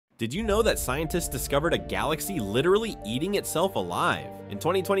Did you know that scientists discovered a galaxy literally eating itself alive? In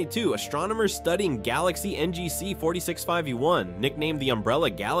 2022, astronomers studying galaxy NGC 465e1, nicknamed the Umbrella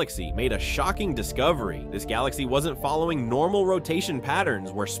Galaxy, made a shocking discovery. This galaxy wasn't following normal rotation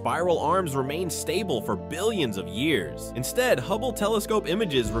patterns where spiral arms remained stable for billions of years. Instead, Hubble telescope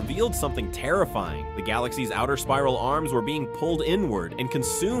images revealed something terrifying. The galaxy's outer spiral arms were being pulled inward and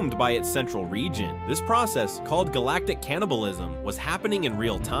consumed by its central region. This process, called galactic cannibalism, was happening in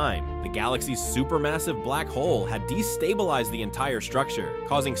real time. The galaxy's supermassive black hole had destabilized the entire structure,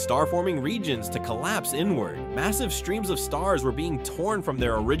 causing star-forming regions to collapse inward. Massive streams of stars were being torn from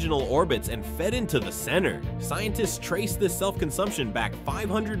their original orbits and fed into the center. Scientists traced this self-consumption back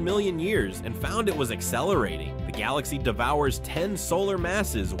 500 million years and found it was accelerating. The galaxy devours 10 solar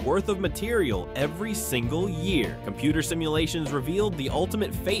masses worth of material every single year. Computer simulations revealed the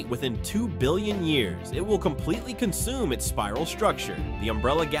ultimate fate within 2 billion years. It will completely consume its spiral structure. The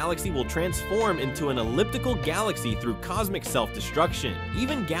Umbrella Galaxy will transform into an elliptical galaxy through cosmic self-destruction.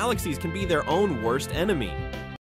 Even galaxies can be their own worst enemy.